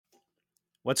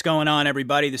What's going on,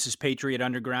 everybody? This is Patriot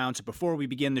Underground. So before we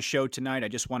begin the show tonight, I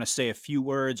just want to say a few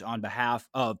words on behalf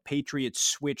of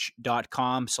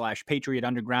patriotswitch.com/Patriot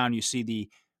Underground. You see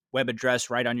the web address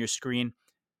right on your screen.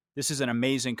 This is an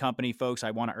amazing company, folks.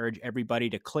 I want to urge everybody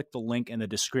to click the link in the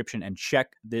description and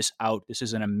check this out. This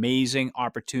is an amazing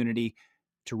opportunity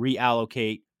to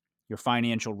reallocate your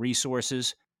financial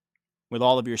resources with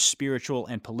all of your spiritual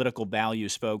and political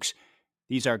values, folks.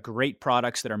 These are great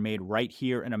products that are made right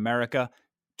here in America.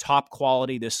 Top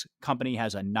quality. This company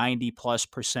has a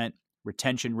 90+%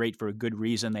 retention rate for a good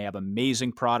reason. They have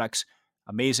amazing products,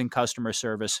 amazing customer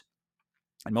service,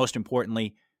 and most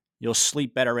importantly, you'll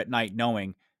sleep better at night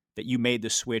knowing that you made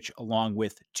the switch along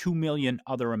with 2 million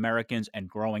other Americans and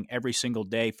growing every single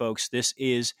day, folks. This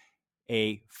is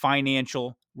a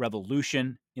financial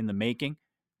revolution in the making.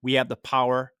 We have the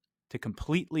power to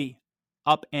completely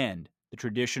upend the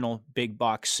traditional big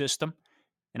box system,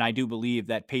 and I do believe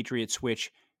that Patriot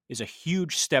Switch is a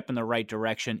huge step in the right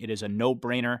direction. It is a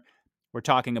no-brainer. We're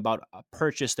talking about a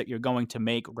purchase that you're going to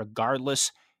make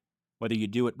regardless. Whether you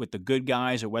do it with the good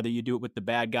guys or whether you do it with the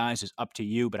bad guys is up to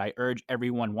you. But I urge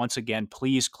everyone, once again,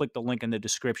 please click the link in the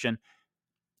description.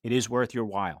 It is worth your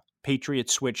while.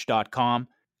 PatriotSwitch.com.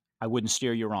 I wouldn't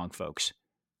steer you wrong, folks.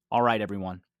 All right,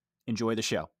 everyone. Enjoy the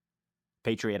show.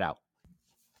 Patriot out.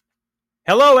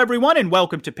 Hello, everyone, and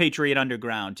welcome to Patriot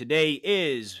Underground. Today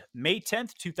is May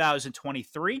 10th,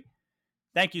 2023.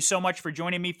 Thank you so much for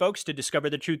joining me, folks, to discover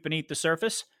the truth beneath the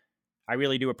surface. I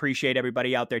really do appreciate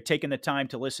everybody out there taking the time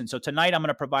to listen. So tonight I'm going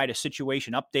to provide a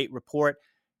situation update report.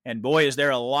 And boy, is there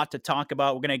a lot to talk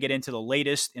about. We're going to get into the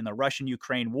latest in the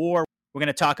Russian-Ukraine war. We're going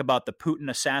to talk about the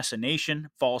Putin assassination,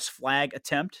 false flag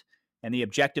attempt, and the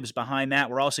objectives behind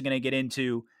that. We're also going to get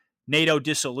into NATO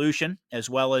dissolution, as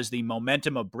well as the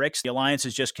momentum of BRICS. The alliance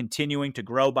is just continuing to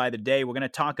grow by the day. We're going to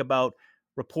talk about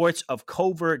reports of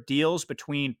covert deals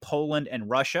between Poland and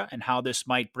Russia and how this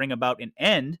might bring about an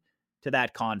end to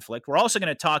that conflict. We're also going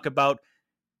to talk about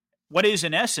what is,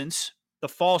 in essence, the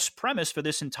false premise for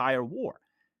this entire war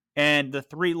and the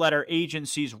three-letter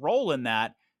agency's role in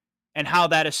that and how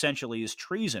that essentially is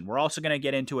treason. We're also going to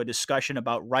get into a discussion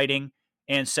about righting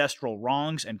ancestral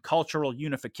wrongs and cultural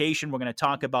unification. We're going to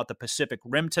talk about the Pacific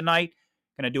Rim tonight.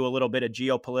 Going to do a little bit of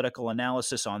geopolitical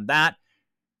analysis on that.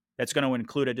 That's going to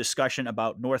include a discussion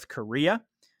about North Korea.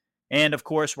 And of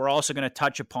course, we're also going to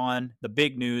touch upon the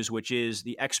big news, which is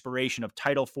the expiration of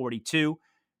Title 42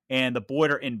 and the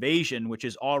border invasion, which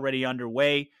is already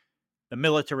underway, the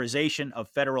militarization of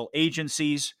federal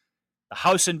agencies, the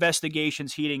House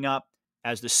investigations heating up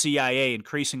as the CIA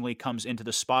increasingly comes into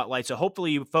the spotlight. So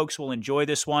hopefully you folks will enjoy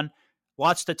this one.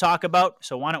 Lots to talk about,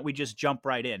 so why don't we just jump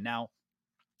right in. Now,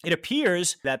 it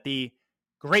appears that the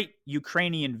great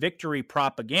Ukrainian victory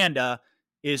propaganda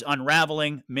is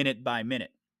unraveling minute by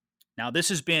minute. Now, this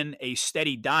has been a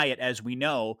steady diet, as we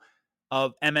know,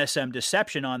 of MSM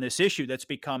deception on this issue that's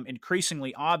become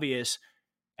increasingly obvious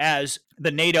as the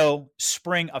NATO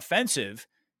spring offensive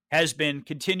has been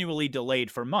continually delayed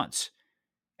for months.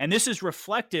 And this is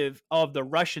reflective of the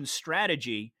Russian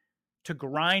strategy to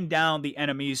grind down the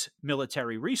enemy's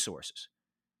military resources.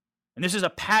 And this is a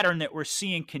pattern that we're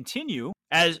seeing continue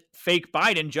as fake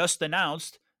Biden just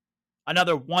announced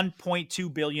another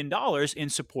 $1.2 billion in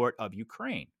support of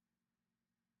Ukraine.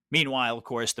 Meanwhile, of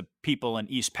course, the people in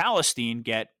East Palestine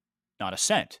get not a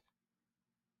cent.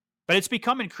 But it's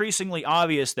become increasingly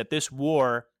obvious that this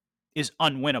war is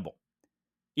unwinnable.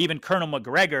 Even Colonel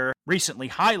McGregor recently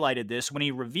highlighted this when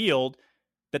he revealed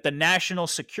that the National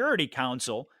Security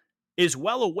Council is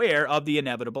well aware of the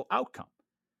inevitable outcome.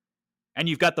 And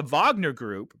you've got the Wagner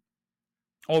Group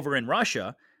over in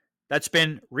Russia that's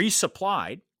been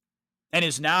resupplied and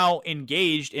is now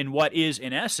engaged in what is,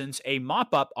 in essence, a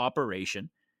mop-up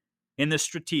operation in the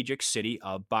strategic city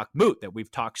of Bakhmut that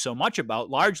we've talked so much about,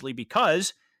 largely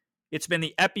because it's been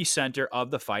the epicenter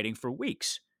of the fighting for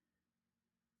weeks.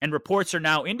 And reports are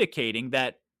now indicating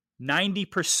that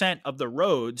 90% of the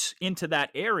roads into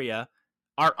that area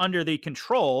are under the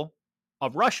control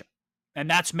of Russia. And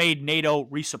that's made NATO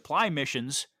resupply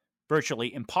missions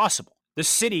virtually impossible. The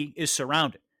city is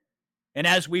surrounded. And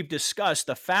as we've discussed,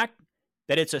 the fact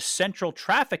that it's a central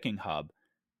trafficking hub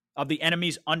of the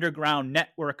enemy's underground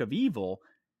network of evil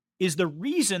is the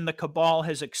reason the cabal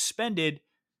has expended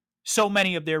so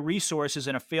many of their resources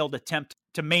in a failed attempt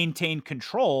to maintain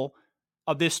control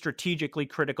of this strategically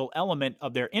critical element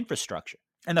of their infrastructure.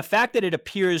 And the fact that it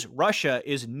appears Russia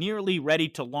is nearly ready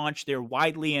to launch their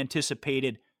widely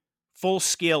anticipated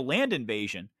full-scale land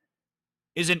invasion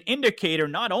is an indicator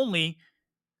not only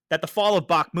that the fall of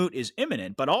Bakhmut is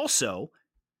imminent, but also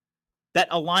that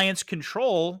alliance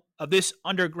control of this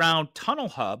underground tunnel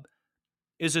hub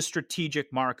is a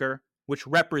strategic marker which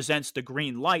represents the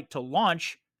green light to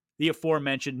launch the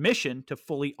aforementioned mission to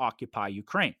fully occupy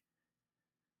Ukraine.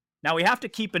 Now, we have to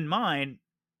keep in mind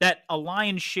that a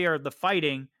lion's share of the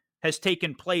fighting has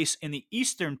taken place in the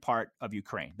eastern part of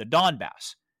Ukraine, the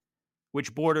Donbass,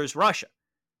 which borders Russia,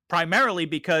 primarily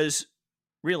because,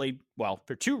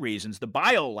 for two reasons: the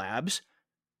biolabs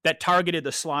that targeted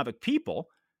the Slavic people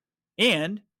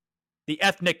and the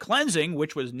ethnic cleansing,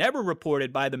 which was never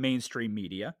reported by the mainstream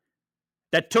media,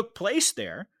 that took place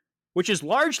there, which is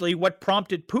largely what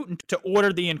prompted Putin to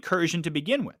order the incursion to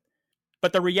begin with.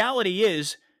 But the reality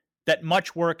is that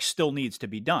much work still needs to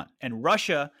be done, and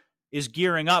Russia is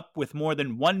gearing up with more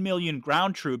than 1 million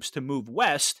ground troops to move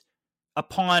west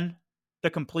upon the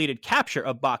completed capture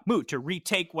of Bakhmut to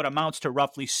retake what amounts to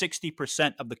roughly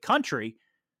 60% of the country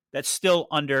that's still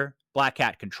under Black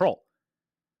Hat control.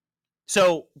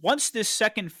 So once this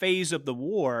second phase of the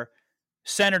war,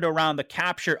 centered around the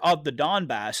capture of the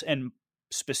Donbass and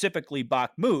specifically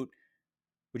Bakhmut,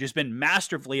 which has been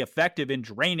masterfully effective in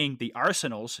draining the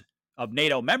arsenals of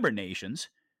NATO member nations,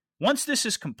 once this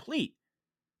is complete,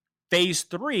 phase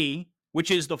 3, which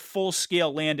is the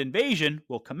full-scale land invasion,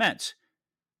 will commence.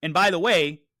 And by the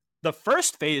way, the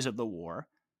first phase of the war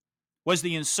was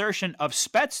the insertion of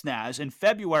Spetsnaz in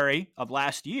February of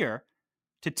last year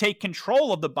to take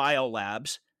control of the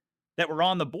biolabs that were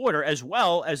on the border, as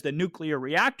well as the nuclear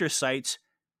reactor sites,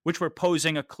 which were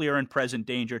posing a clear and present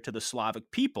danger to the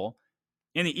Slavic people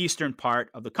in the eastern part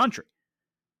of the country.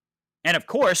 And of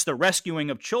course, the rescuing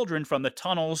of children from the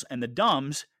tunnels and the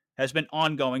dumbs has been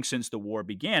ongoing since the war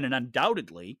began, and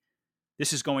undoubtedly,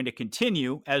 this is going to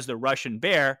continue as the Russian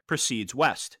bear proceeds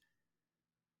west.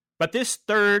 But this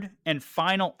third and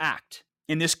final act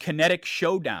in this kinetic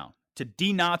showdown to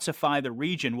denazify the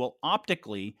region will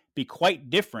optically be quite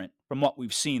different from what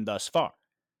we've seen thus far.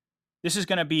 This is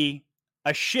going to be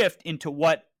a shift into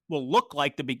what will look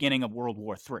like the beginning of World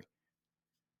War III.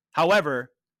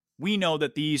 However, we know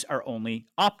that these are only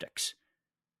optics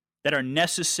that are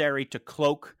necessary to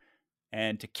cloak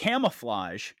and to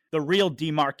camouflage the real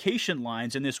demarcation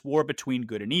lines in this war between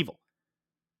good and evil.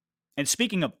 And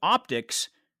speaking of optics,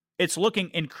 it's looking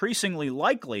increasingly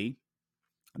likely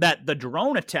that the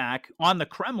drone attack on the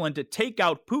Kremlin to take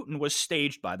out Putin was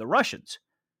staged by the Russians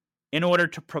in order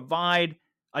to provide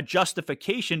a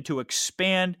justification to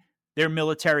expand their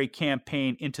military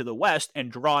campaign into the West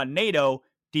and draw NATO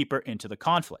deeper into the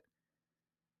conflict.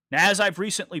 Now, as I've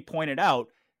recently pointed out,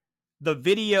 the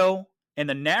video and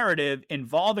the narrative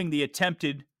involving the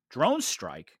attempted drone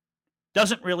strike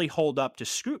doesn't really hold up to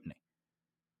scrutiny,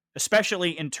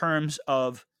 especially in terms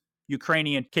of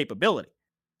Ukrainian capability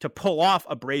to pull off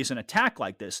a brazen attack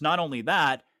like this. Not only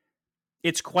that,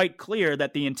 it's quite clear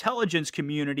that the intelligence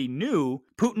community knew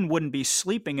Putin wouldn't be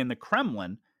sleeping in the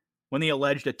Kremlin when the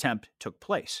alleged attempt took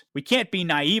place. We can't be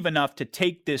naive enough to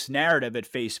take this narrative at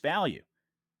face value.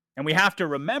 And we have to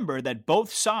remember that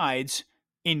both sides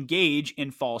engage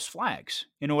in false flags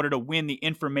in order to win the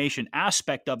information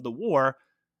aspect of the war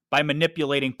by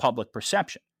manipulating public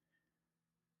perception.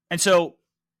 And so,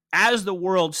 as the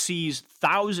world sees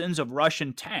thousands of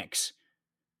Russian tanks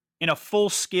in a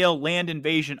full-scale land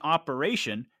invasion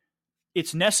operation,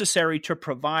 it's necessary to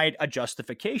provide a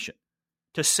justification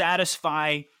to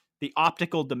satisfy the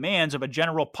optical demands of a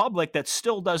general public that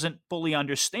still doesn't fully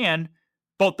understand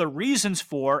both the reasons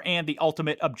for and the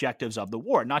ultimate objectives of the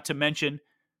war, not to mention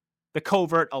the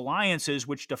covert alliances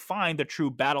which define the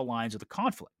true battle lines of the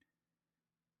conflict.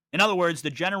 In other words, the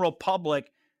general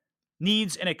public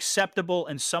needs an acceptable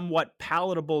and somewhat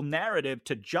palatable narrative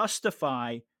to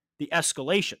justify the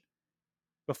escalation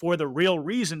before the real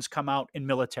reasons come out in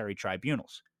military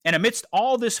tribunals. And amidst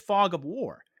all this fog of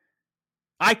war,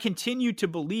 I continue to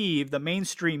believe the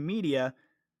mainstream media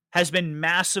has been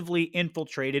massively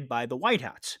infiltrated by the White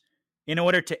Hats in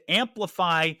order to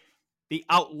amplify the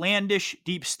outlandish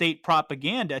deep state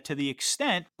propaganda to the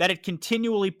extent that it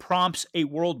continually prompts a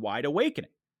worldwide awakening,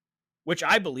 which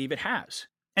I believe it has.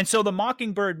 And so the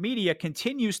Mockingbird media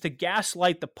continues to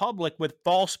gaslight the public with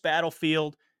false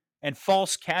battlefield and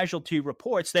false casualty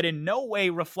reports that in no way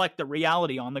reflect the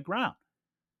reality on the ground,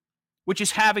 which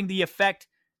is having the effect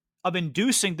of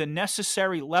inducing the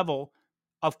necessary level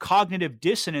of cognitive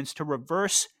dissonance to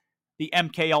reverse the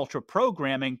MKUltra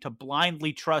programming to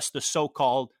blindly trust the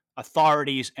so-called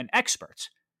authorities and experts.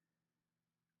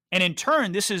 And in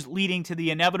turn, this is leading to the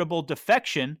inevitable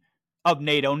defection of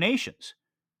NATO nations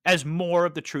as more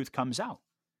of the truth comes out,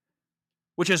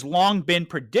 which has long been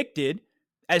predicted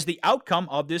as the outcome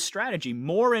of this strategy.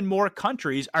 More and more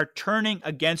countries are turning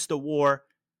against the war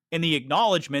in the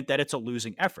acknowledgement that it's a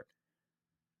losing effort,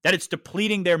 that it's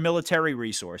depleting their military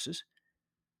resources,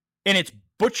 And it's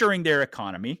butchering their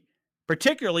economy,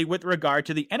 particularly with regard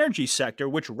to the energy sector,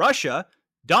 which Russia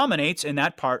dominates in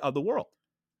that part of the world.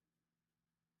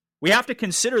 We have to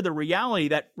consider the reality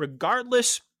that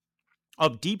regardless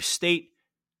of deep state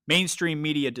mainstream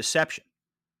media deception,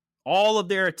 all of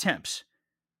their attempts,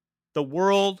 the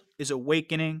world is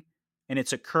awakening and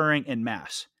it's occurring en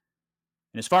masse.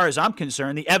 And as far as I'm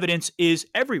concerned, the evidence is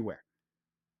everywhere.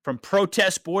 From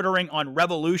protests bordering on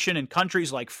revolution in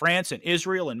countries like France and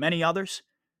Israel and many others,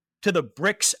 to the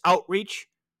BRICS outreach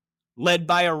led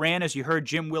by Iran, as you heard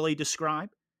Jim Willey describe,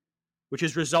 which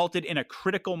has resulted in a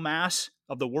critical mass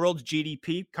of the world's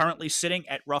GDP currently sitting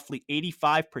at roughly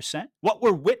 85%. What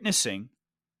we're witnessing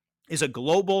is a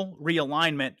global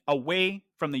realignment away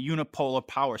from the unipolar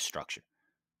power structure,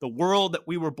 the world that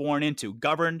we were born into,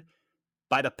 governed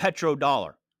by the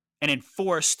petrodollar and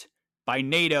enforced by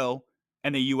NATO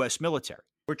and the U.S. military.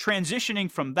 We're transitioning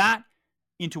from that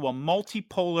into a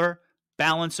multipolar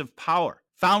balance of power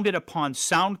founded upon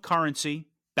sound currency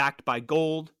backed by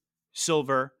gold,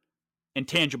 silver, and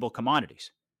tangible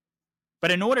commodities.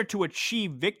 But in order to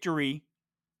achieve victory,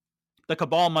 the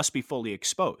cabal must be fully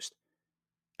exposed.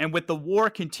 And with the war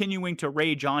continuing to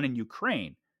rage on in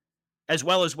Ukraine, as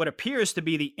well as what appears to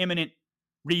be the imminent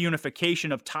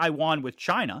reunification of Taiwan with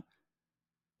China,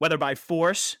 whether by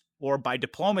force or by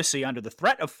diplomacy under the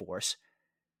threat of force,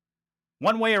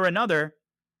 one way or another,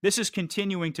 this is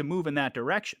continuing to move in that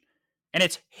direction. And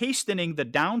it's hastening the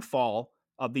downfall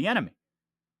of the enemy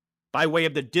by way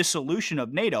of the dissolution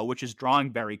of NATO, which is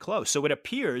drawing very close. So it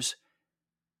appears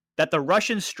that the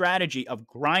Russian strategy of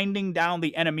grinding down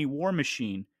the enemy war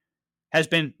machine has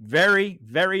been very,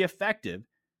 very effective,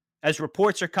 as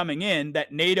reports are coming in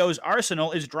that NATO's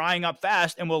arsenal is drying up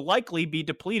fast and will likely be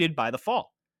depleted by the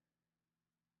fall.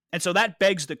 And so that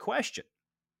begs the question,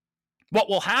 what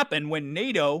will happen when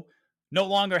NATO no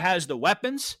longer has the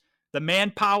weapons, the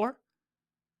manpower,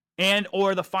 and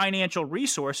or the financial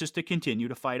resources to continue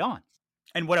to fight on?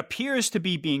 And what appears to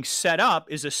be being set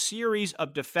up is a series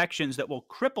of defections that will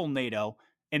cripple NATO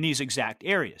in these exact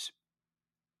areas.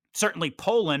 Certainly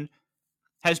Poland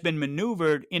has been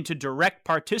maneuvered into direct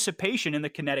participation in the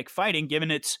kinetic fighting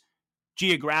given its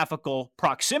geographical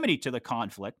proximity to the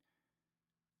conflict.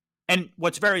 And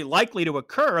what's very likely to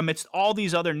occur amidst all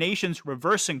these other nations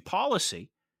reversing policy,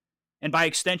 and by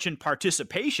extension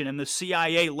participation in the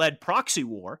CIA-led proxy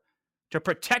war to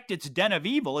protect its den of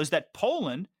evil, is that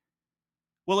Poland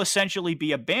will essentially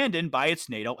be abandoned by its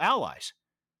NATO allies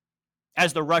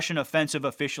as the Russian offensive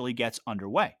officially gets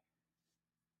underway.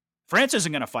 France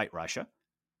isn't going to fight Russia,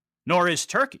 nor is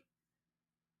Turkey.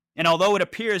 And although it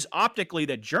appears optically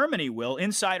that Germany will,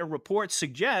 insider reports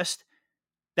suggest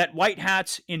that white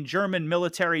hats in German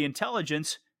military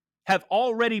intelligence have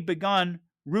already begun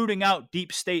rooting out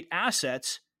deep state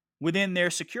assets within their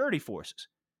security forces,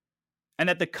 and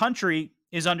that the country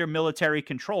is under military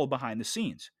control behind the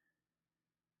scenes.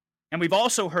 And we've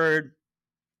also heard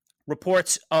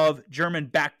reports of German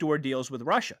backdoor deals with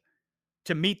Russia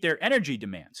to meet their energy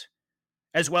demands,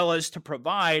 as well as to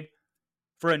provide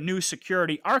for a new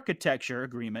security architecture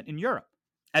agreement in Europe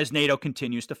as NATO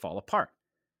continues to fall apart.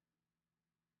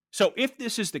 So if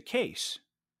this is the case,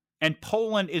 and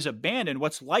Poland is abandoned,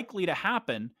 what's likely to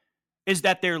happen is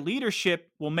that their leadership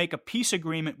will make a peace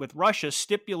agreement with Russia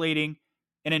stipulating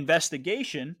an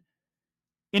investigation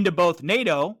into both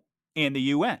NATO and the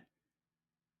UN,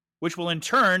 which will in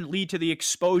turn lead to the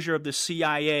exposure of the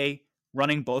CIA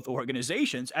running both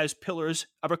organizations as pillars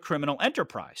of a criminal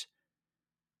enterprise,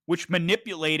 which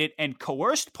manipulated and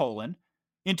coerced Poland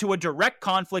into a direct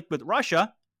conflict with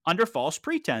Russia under false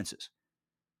pretenses,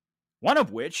 one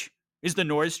of which is the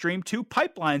Nord Stream 2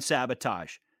 pipeline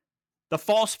sabotage, the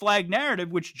false flag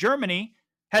narrative which Germany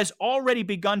has already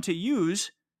begun to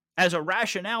use as a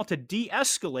rationale to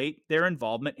de-escalate their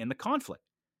involvement in the conflict.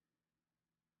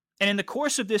 And in the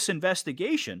course of this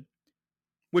investigation,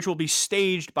 which will be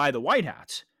staged by the White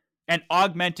Hats and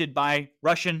augmented by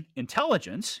Russian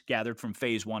intelligence gathered from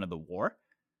phase 1 of the war,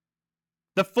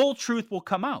 the full truth will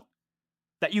come out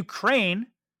that Ukraine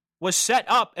was set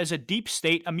up as a deep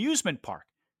state amusement park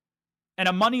and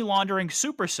a money laundering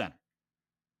supercenter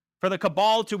for the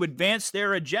cabal to advance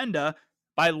their agenda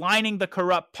by lining the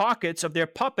corrupt pockets of their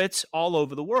puppets all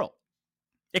over the world.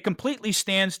 It completely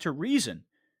stands to reason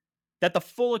that the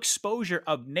full exposure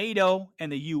of NATO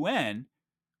and the UN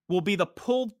will be the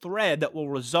pulled thread that will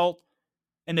result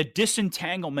in the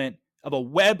disentanglement of a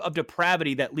web of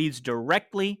depravity that leads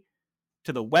directly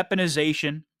to the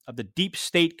weaponization of the deep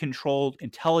state-controlled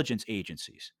intelligence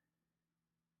agencies,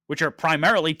 which are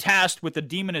primarily tasked with the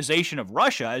demonization of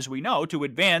Russia, as we know, to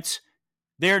advance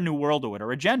their New World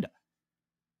Order agenda.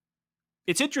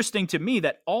 It's interesting to me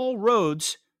that all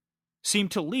roads seem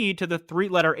to lead to the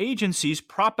three-letter agencies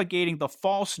propagating the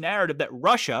false narrative that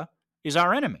Russia is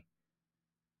our enemy.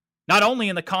 Not only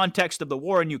in the context of the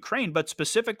war in Ukraine, but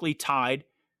specifically tied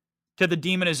to the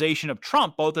demonization of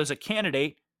Trump, both as a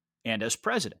candidate and as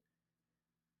president.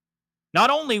 Not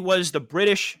only was the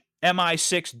British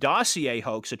MI6 dossier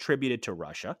hoax attributed to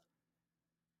Russia,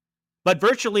 but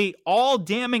virtually all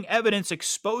damning evidence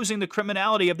exposing the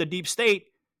criminality of the deep state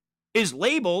is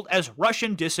labeled as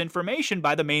Russian disinformation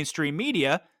by the mainstream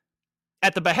media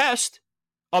at the behest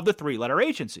of the three-letter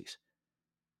agencies,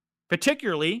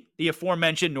 particularly the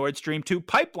aforementioned Nord Stream 2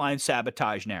 pipeline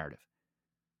sabotage narrative.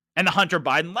 And the Hunter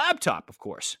Biden laptop, of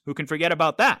course. Who can forget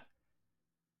about that?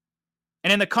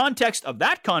 And in the context of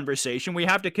that conversation, we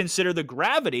have to consider the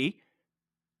gravity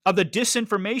of the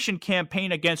disinformation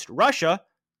campaign against Russia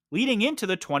leading into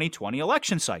the 2020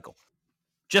 election cycle.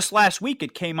 Just last week,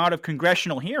 it came out of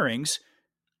congressional hearings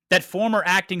that former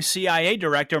acting CIA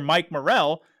director Mike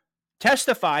Morrell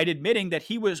testified admitting that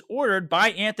he was ordered by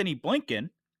Anthony Blinken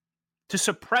to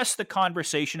suppress the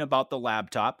conversation about the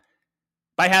laptop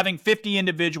by having 50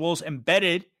 individuals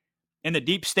embedded in the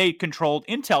deep state-controlled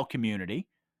intel community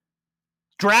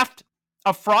draft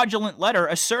a fraudulent letter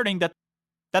asserting that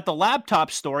the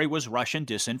laptop story was Russian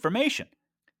disinformation.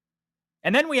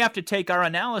 And then we have to take our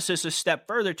analysis a step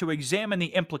further to examine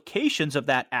the implications of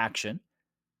that action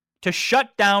to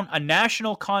shut down a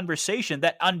national conversation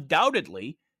that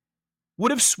undoubtedly would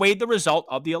have swayed the result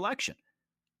of the election,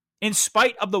 in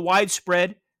spite of the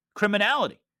widespread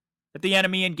criminality that the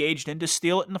enemy engaged in to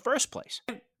steal it in the first place.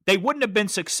 They wouldn't have been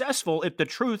successful if the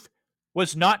truth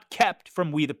was not kept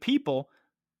from we the people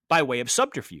by way of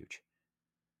subterfuge.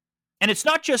 And it's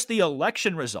not just the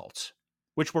election results,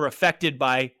 which were affected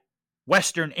by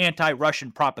Western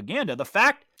anti-Russian propaganda. The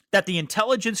fact that the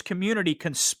intelligence community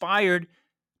conspired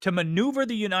to maneuver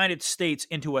the United States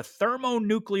into a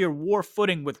thermonuclear war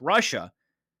footing with Russia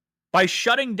by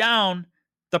shutting down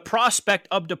the prospect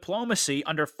of diplomacy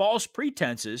under false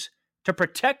pretenses to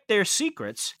protect their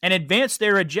secrets and advance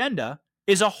their agenda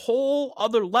is a whole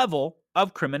other level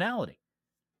of criminality.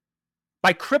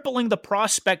 By crippling the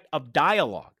prospect of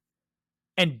dialogue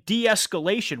and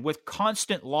de-escalation with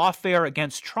constant lawfare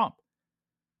against Trump,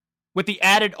 with the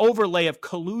added overlay of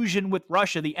collusion with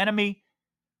Russia, the enemy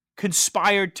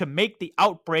conspired to make the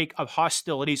outbreak of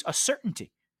hostilities a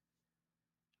certainty.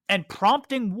 And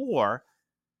prompting war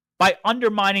by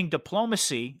undermining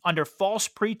diplomacy under false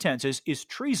pretenses is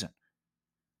treason.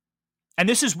 And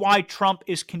this is why Trump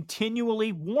is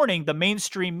continually warning the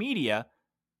mainstream media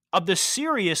of the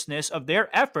seriousness of their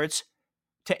efforts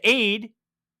to aid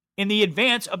in the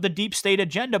advance of the deep state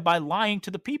agenda by lying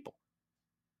to the people.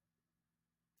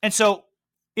 And so,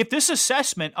 if this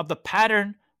assessment of the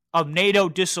pattern of NATO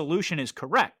dissolution is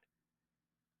correct,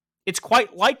 it's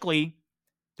quite likely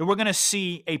that we're going to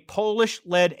see a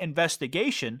Polish-led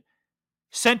investigation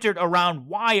centered around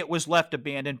why it was left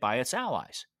abandoned by its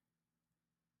allies.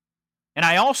 And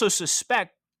I also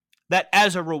suspect that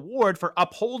as a reward for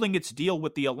upholding its deal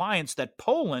with the alliance, that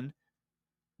Poland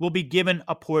will be given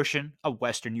a portion of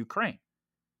Western Ukraine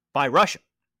by Russia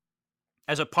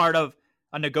as a part of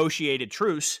a negotiated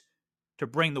truce to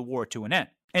bring the war to an end.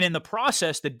 And in the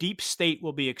process, the deep state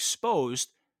will be exposed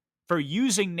for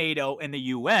using NATO and the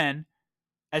UN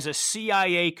as a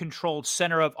CIA-controlled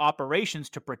center of operations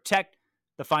to protect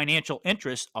the financial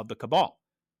interests of the cabal.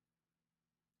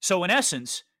 So in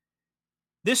essence,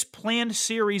 this planned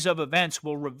series of events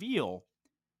will reveal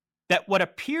that what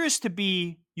appears to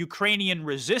be Ukrainian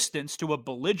resistance to a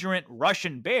belligerent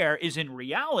Russian bear is in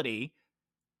reality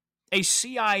a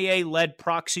CIA-led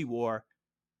proxy war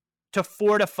to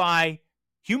fortify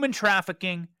human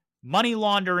trafficking, money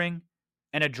laundering,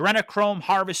 and adrenochrome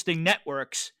harvesting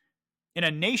networks in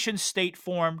a nation-state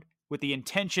formed with the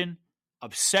intention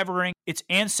of severing its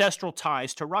ancestral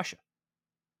ties to Russia.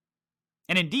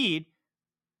 And indeed,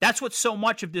 that's what so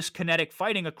much of this kinetic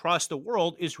fighting across the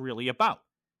world is really about.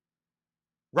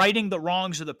 Righting the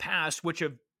wrongs of the past, which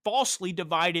have falsely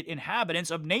divided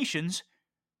inhabitants of nations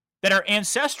that are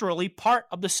ancestrally part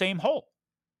of the same whole.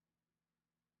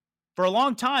 For a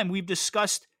long time, we've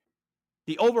discussed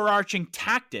the overarching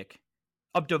tactic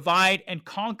of divide and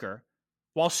conquer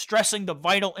while stressing the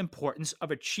vital importance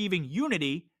of achieving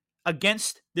unity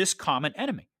against this common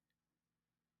enemy.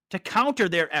 To counter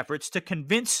their efforts to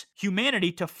convince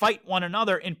humanity to fight one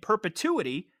another in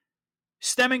perpetuity,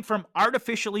 stemming from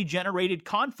artificially generated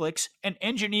conflicts and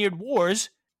engineered wars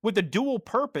with the dual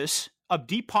purpose of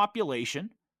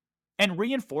depopulation and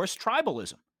reinforced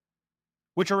tribalism,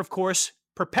 which are, of course,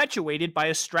 perpetuated by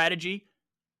a strategy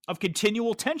of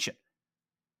continual tension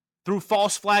through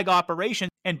false flag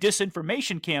operations and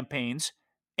disinformation campaigns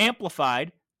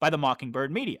amplified by the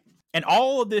Mockingbird media. And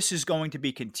all of this is going to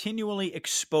be continually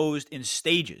exposed in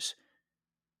stages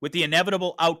with the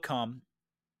inevitable outcome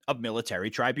of military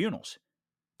tribunals,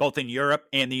 both in Europe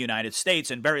and the United States,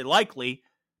 and very likely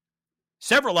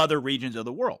several other regions of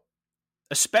the world,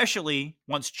 especially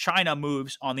once China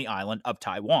moves on the island of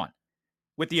Taiwan,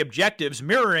 with the objectives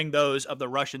mirroring those of the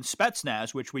Russian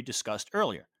Spetsnaz, which we discussed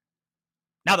earlier.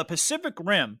 Now, the Pacific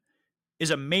Rim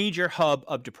is a major hub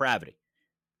of depravity,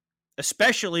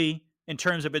 especially in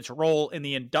terms of its role in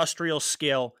the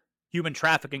industrial-scale human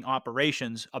trafficking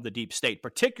operations of the deep state,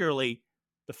 particularly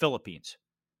the Philippines.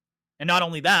 And not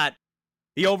only that,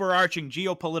 the overarching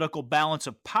geopolitical balance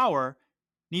of power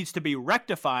needs to be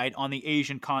rectified on the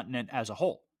Asian continent as a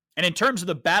whole. And in terms of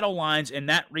the battle lines in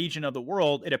that region of the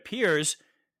world, it appears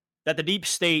that the deep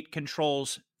state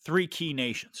controls three key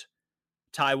nations: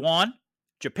 Taiwan,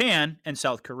 Japan, and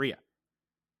South Korea.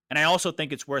 And I also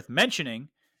think it's worth mentioning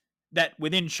that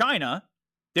within China,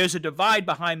 there's a divide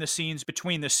behind the scenes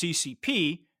between the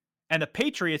CCP and the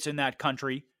patriots in that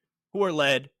country, who are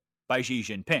led by Xi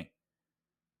Jinping.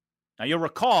 Now, you'll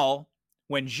recall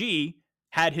when Xi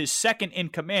had his second in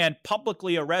command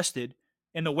publicly arrested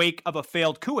in the wake of a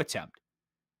failed coup attempt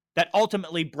that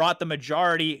ultimately brought the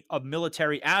majority of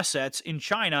military assets in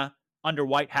China under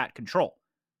white hat control.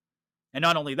 And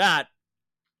not only that,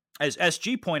 as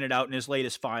SG pointed out in his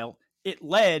latest file, it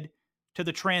led to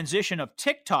the transition of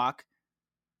TikTok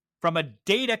from a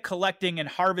data collecting and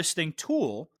harvesting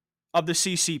tool of the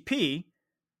CCP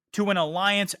to an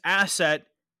alliance asset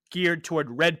geared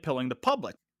toward red pilling the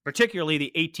public, particularly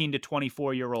the 18 to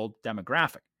 24-year-old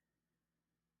demographic.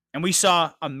 And we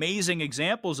saw amazing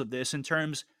examples of this in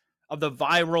terms of the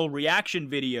viral reaction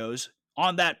videos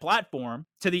on that platform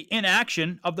to the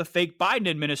inaction of the fake Biden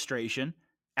administration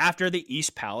after the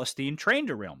East Palestine train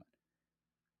derailment.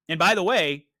 And by the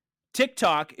way,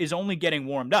 TikTok is only getting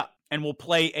warmed up and will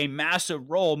play a massive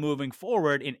role moving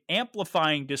forward in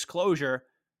amplifying disclosure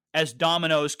as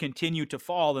dominoes continue to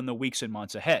fall in the weeks and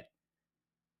months ahead.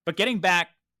 But getting back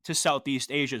to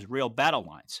Southeast Asia's real battle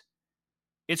lines,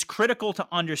 it's critical to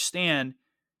understand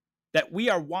that we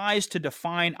are wise to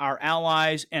define our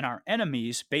allies and our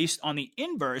enemies based on the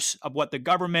inverse of what the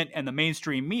government and the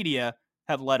mainstream media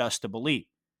have led us to believe.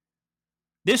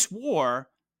 This war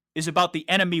is about the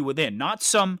enemy within, not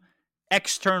some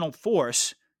external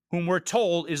force whom we're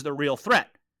told is the real threat.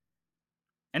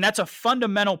 And that's a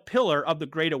fundamental pillar of the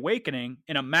Great Awakening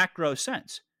in a macro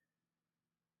sense.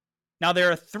 Now, there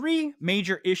are three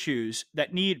major issues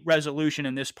that need resolution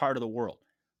in this part of the world: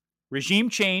 regime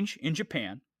change in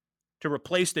Japan to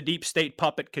replace the deep state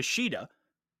puppet Kishida,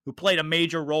 who played a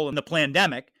major role in the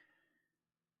pandemic,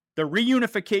 the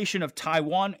reunification of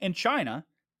Taiwan and China,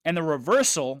 and the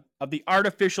reversal of the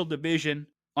artificial division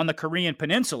on the Korean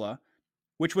Peninsula,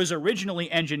 which was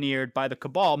originally engineered by the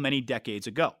cabal many decades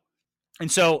ago.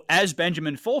 And so, as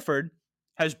Benjamin Fulford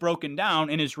has broken down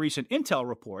in his recent intel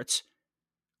reports,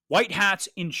 white hats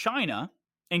in China,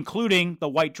 including the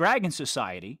White Dragon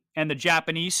Society and the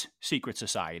Japanese secret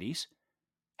societies,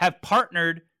 have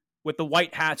partnered with the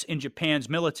white hats in Japan's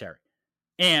military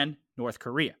and North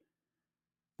Korea,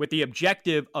 with the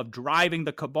objective of driving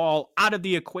the cabal out of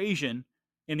the equation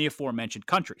in the aforementioned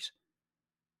countries.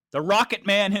 The rocket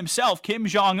man himself, Kim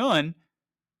Jong-un,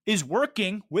 is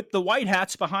working with the white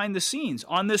hats behind the scenes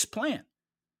on this plan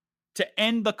to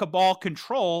end the cabal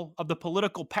control of the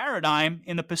political paradigm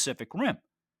in the Pacific Rim.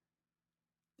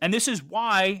 And this is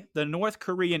why the North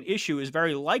Korean issue is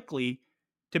very likely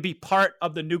to be part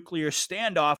of the nuclear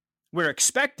standoff we're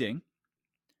expecting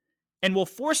and will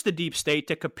force the deep state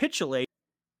to capitulate.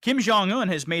 Kim Jong-un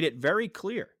has made it very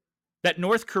clear that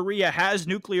North Korea has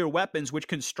nuclear weapons which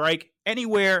can strike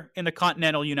anywhere in the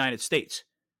continental United States,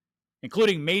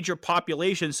 including major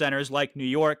population centers like New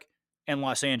York and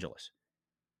Los Angeles.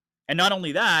 And not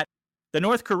only that, the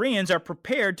North Koreans are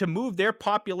prepared to move their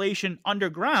population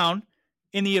underground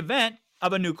in the event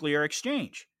of a nuclear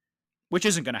exchange, which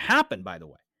isn't going to happen, by the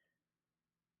way,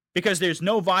 because there's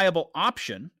no viable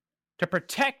option to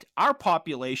protect our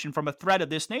population from a threat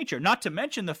of this nature, not to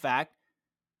mention the fact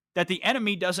that the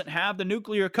enemy doesn't have the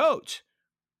nuclear codes,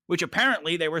 which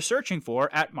apparently they were searching for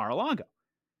at Mar-a-Lago.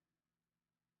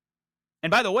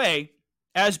 And by the way,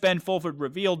 as Ben Fulford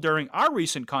revealed during our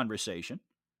recent conversation,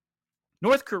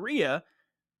 North Korea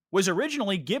was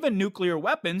originally given nuclear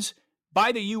weapons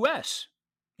by the U.S.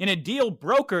 in a deal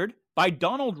brokered by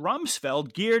Donald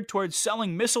Rumsfeld geared towards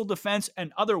selling missile defense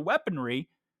and other weaponry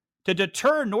to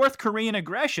deter North Korean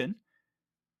aggression,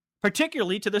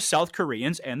 particularly to the South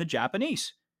Koreans and the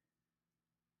Japanese.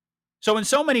 So in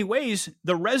so many ways,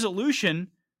 the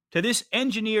resolution to this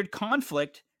engineered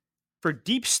conflict for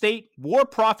deep state war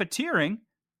profiteering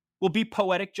will be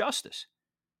poetic justice.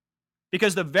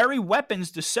 Because the very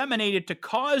weapons disseminated to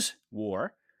cause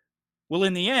war will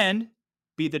in the end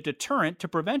be the deterrent to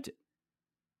prevent it.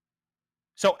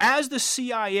 So as the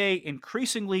CIA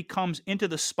increasingly comes into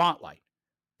the spotlight,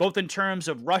 both in terms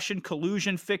of Russian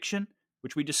collusion fiction,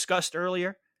 which we discussed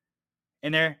earlier,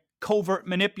 and their covert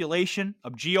manipulation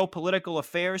of geopolitical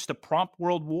affairs to prompt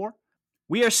world war,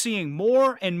 we are seeing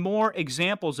more and more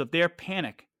examples of their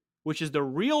panic, which is the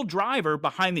real driver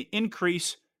behind the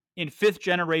increase in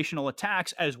fifth-generational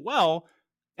attacks, as well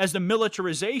as the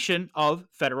militarization of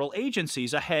federal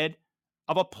agencies ahead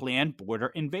of a planned border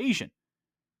invasion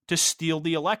to steal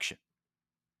the election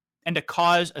and to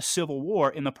cause a civil war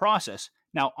in the process.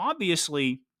 Now,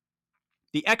 obviously,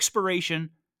 the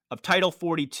expiration of Title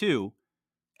 42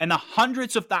 and the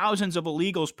hundreds of thousands of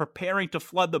illegals preparing to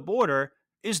flood the border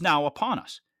is now upon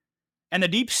us. And the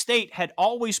deep state had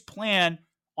always planned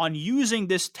on using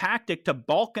this tactic to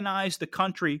balkanize the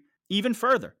country even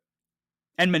further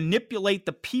and manipulate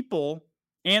the people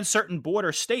and certain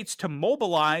border states to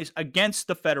mobilize against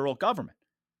the federal government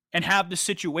and have the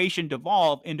situation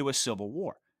devolve into a civil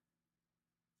war.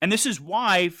 And this is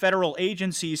why federal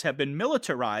agencies have been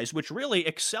militarized, which really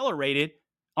accelerated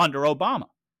under Obama.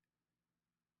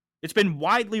 It's been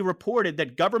widely reported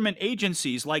that government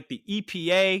agencies like the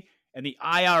EPA and the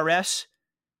IRS,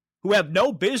 who have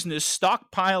no business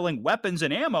stockpiling weapons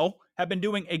and ammo, have been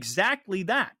doing exactly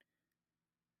that.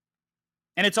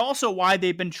 And it's also why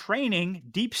they've been training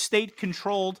deep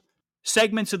state-controlled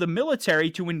segments of the military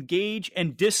to engage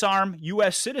and disarm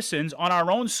U.S. citizens on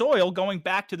our own soil, going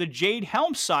back to the Jade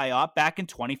Helm PSYOP back in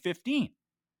 2015.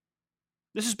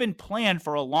 This has been planned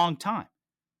for a long time.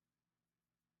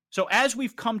 So as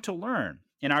we've come to learn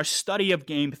in our study of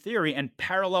game theory and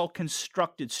parallel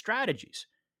constructed strategies,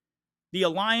 the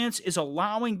alliance is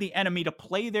allowing the enemy to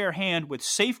play their hand with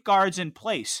safeguards in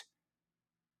place,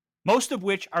 most of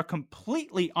which are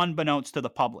completely unbeknownst to the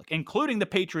public, including the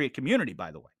Patriot community,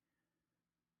 by the way.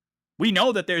 We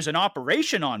know that there's an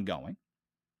operation ongoing,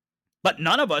 but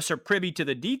none of us are privy to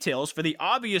the details for the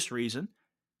obvious reason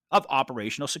of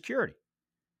operational security.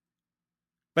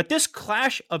 But this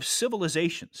clash of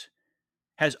civilizations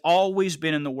has always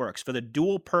been in the works for the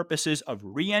dual purposes of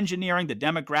re-engineering the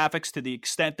demographics to the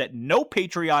extent that no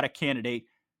patriotic candidate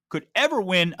could ever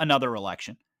win another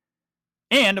election,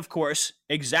 and, of course,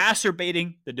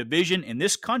 exacerbating the division in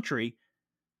this country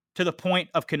to the point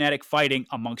of kinetic fighting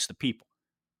amongst the people.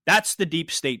 That's the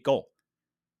deep state goal.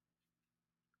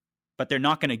 But they're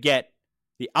not going to get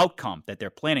the outcome that they're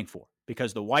planning for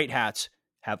because the white hats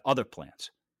have other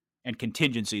plans and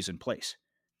contingencies in place.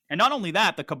 And not only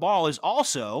that, the cabal is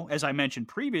also, as I mentioned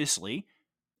previously,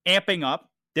 amping up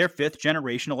their fifth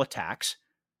generational attacks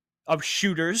of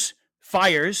shooters,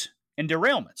 fires, and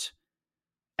derailments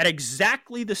at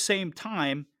exactly the same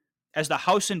time as the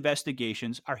House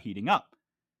investigations are heating up.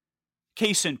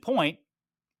 Case in point,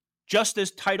 just as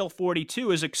Title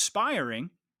 42 is expiring,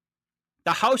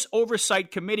 the House Oversight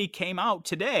Committee came out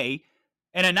today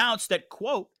and announced that,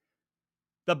 quote,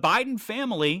 the Biden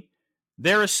family,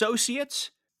 their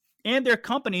associates, and their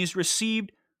companies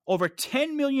received over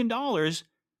 $10 million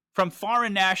from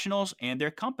foreign nationals and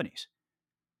their companies.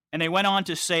 And they went on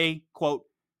to say, quote,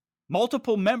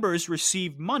 multiple members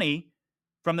received money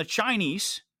from the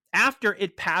Chinese after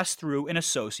it passed through an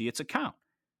associate's account.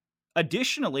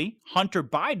 Additionally, Hunter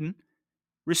Biden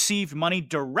received money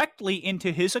directly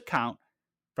into his account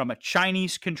from a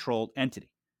Chinese-controlled entity,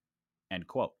 end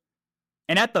quote.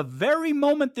 And at the very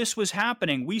moment this was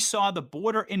happening, we saw the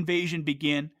border invasion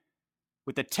begin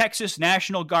with the Texas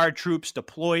National Guard troops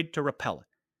deployed to repel it.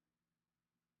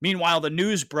 Meanwhile, the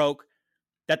news broke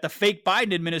that the fake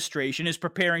Biden administration is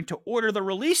preparing to order the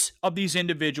release of these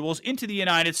individuals into the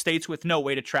United States with no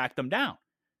way to track them down.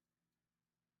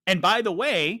 And by the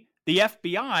way, the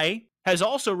FBI has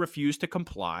also refused to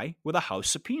comply with a House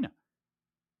subpoena,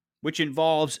 which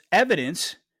involves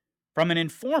evidence from an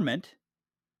informant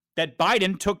that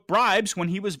Biden took bribes when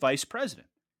he was vice president.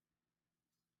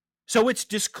 So it's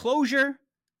disclosure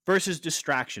versus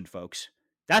distraction, folks.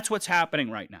 That's what's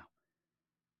happening right now.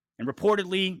 And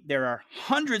reportedly, there are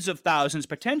hundreds of thousands,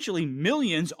 potentially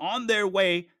millions, on their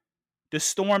way to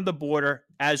storm the border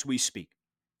as we speak.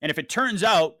 And if it turns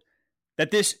out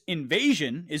that this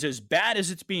invasion is as bad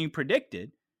as it's being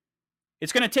predicted,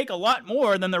 it's going to take a lot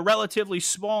more than the relatively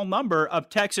small number of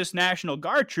Texas National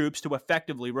Guard troops to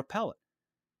effectively repel it.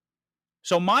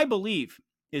 So my belief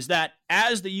is that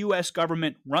as the U.S.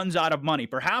 government runs out of money,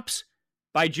 perhaps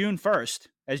by June 1st,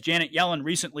 as Janet Yellen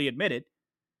recently admitted,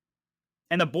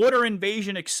 and the border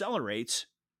invasion accelerates,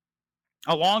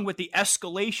 along with the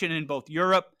escalation in both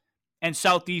Europe and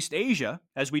Southeast Asia,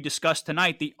 as we discussed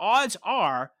tonight, the odds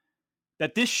are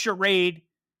that this charade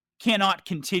cannot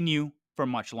continue for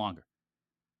much longer.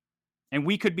 And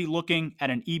we could be looking at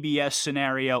an EBS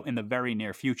scenario in the very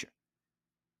near future.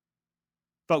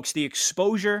 Folks, the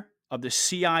exposure of the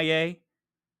CIA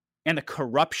and the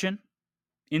corruption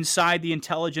inside the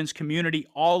intelligence community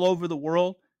all over the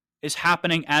world is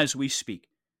happening as we speak.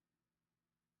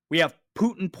 We have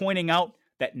Putin pointing out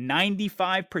that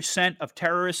 95% of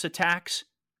terrorist attacks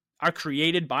are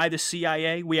created by the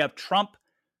CIA. We have Trump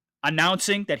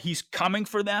announcing that he's coming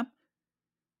for them.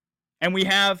 And we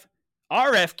have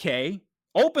RFK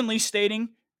openly stating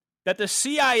that the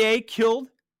CIA killed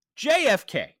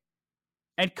JFK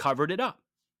and covered it up,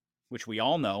 which we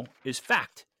all know is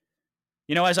fact.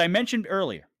 You know, as I mentioned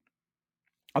earlier,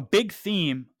 a big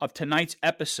theme of tonight's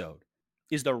episode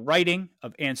is the righting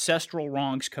of ancestral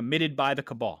wrongs committed by the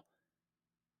cabal.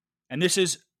 And this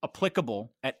is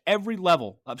applicable at every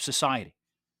level of society.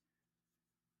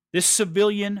 This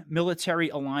civilian-military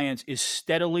alliance is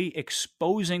steadily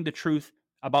exposing the truth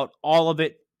about all of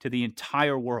it to the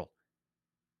entire world.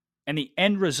 And the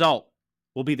end result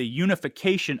will be the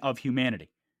unification of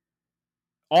humanity.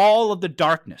 All of the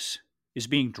darkness is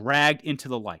being dragged into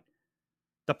the light.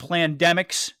 The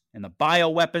plandemics and the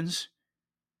bioweapons,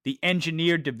 the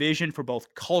engineered division for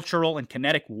both cultural and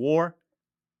kinetic war,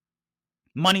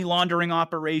 money laundering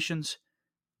operations,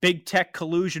 big tech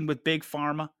collusion with big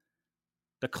pharma,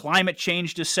 the climate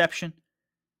change deception,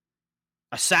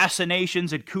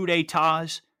 assassinations and coups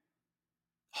d'etats,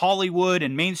 Hollywood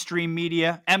and mainstream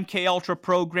media, MK Ultra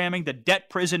programming, the debt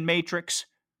prison matrix,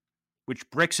 which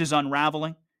BRICS is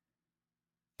unraveling,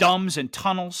 dumbs and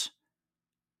tunnels,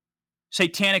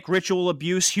 satanic ritual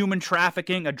abuse, human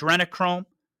trafficking, adrenochrome,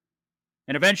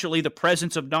 and eventually the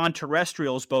presence of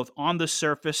non-terrestrials both on the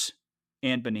surface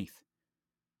and beneath.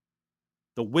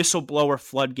 The whistleblower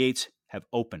floodgates have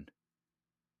opened.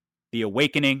 The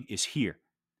awakening is here.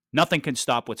 Nothing can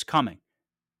stop what's coming,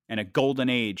 and a golden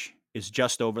age is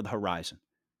just over the horizon.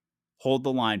 Hold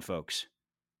the line, folks.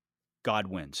 God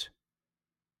wins.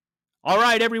 All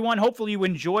right, everyone. Hopefully you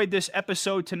enjoyed this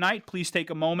episode tonight. Please take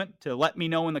a moment to let me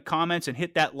know in the comments and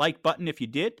hit that like button if you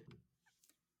did.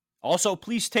 Also,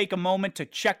 please take a moment to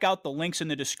check out the links in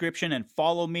the description and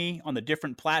follow me on the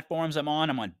different platforms I'm on.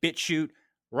 I'm on BitChute,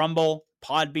 Rumble,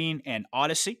 Podbean, and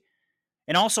Odyssey.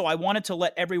 And also, I wanted to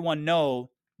let everyone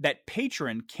know that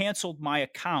Patriot canceled my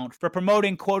account for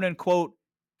promoting quote-unquote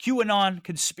QAnon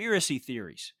conspiracy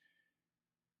theories.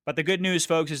 But the good news,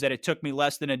 folks, is that it took me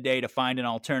less than a day to find an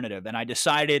alternative, and I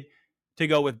decided to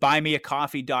go with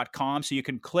buymeacoffee.com, so you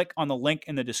can click on the link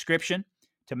in the description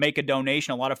to make a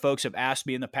donation. A lot of folks have asked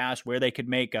me in the past where they could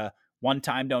make a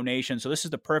one-time donation, so this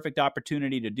is the perfect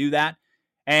opportunity to do that.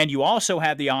 And you also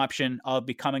have the option of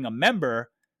becoming a member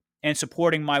and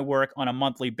supporting my work on a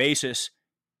monthly basis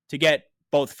to get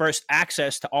both first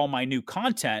access to all my new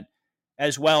content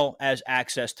as well as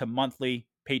access to monthly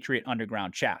Patriot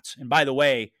Underground chats. And by the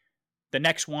way, the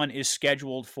next one is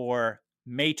scheduled for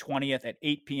May 20th at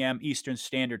 8 p.m. Eastern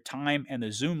Standard Time, and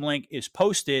the Zoom link is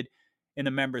posted in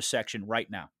the members section right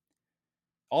now.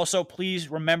 Also, please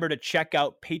remember to check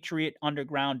out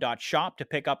patriotunderground.shop to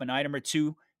pick up an item or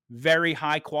two. Very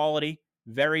high quality,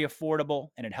 very affordable,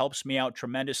 and it helps me out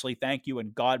tremendously. Thank you,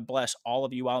 and God bless all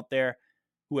of you out there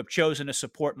who have chosen to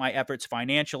support my efforts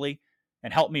financially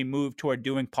and help me move toward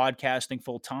doing podcasting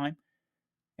full time.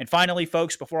 And finally,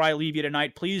 folks, before I leave you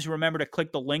tonight, please remember to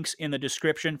click the links in the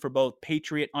description for both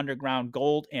Patriot Underground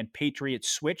Gold and Patriot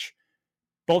Switch.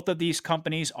 Both of these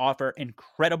companies offer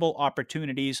incredible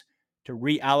opportunities to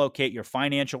reallocate your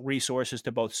financial resources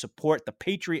to both support the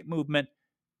Patriot movement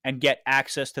and get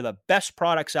access to the best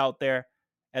products out there,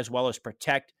 as well as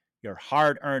protect your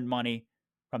hard-earned money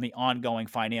from the ongoing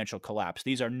financial collapse.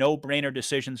 These are no-brainer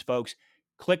decisions, folks.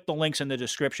 Click the links in the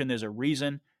description. There's a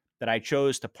reason that I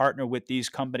chose to partner with these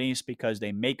companies because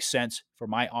they make sense for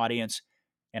my audience,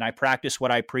 and I practice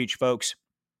what I preach, folks.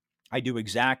 I do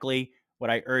exactly what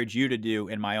I urge you to do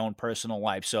in my own personal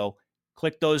life. So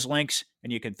click those links,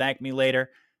 and you can thank me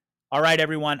later. All right,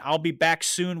 everyone. I'll be back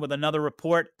soon with another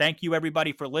report. Thank you,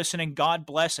 everybody, for listening. God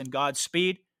bless and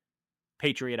Godspeed.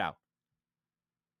 Patriot out.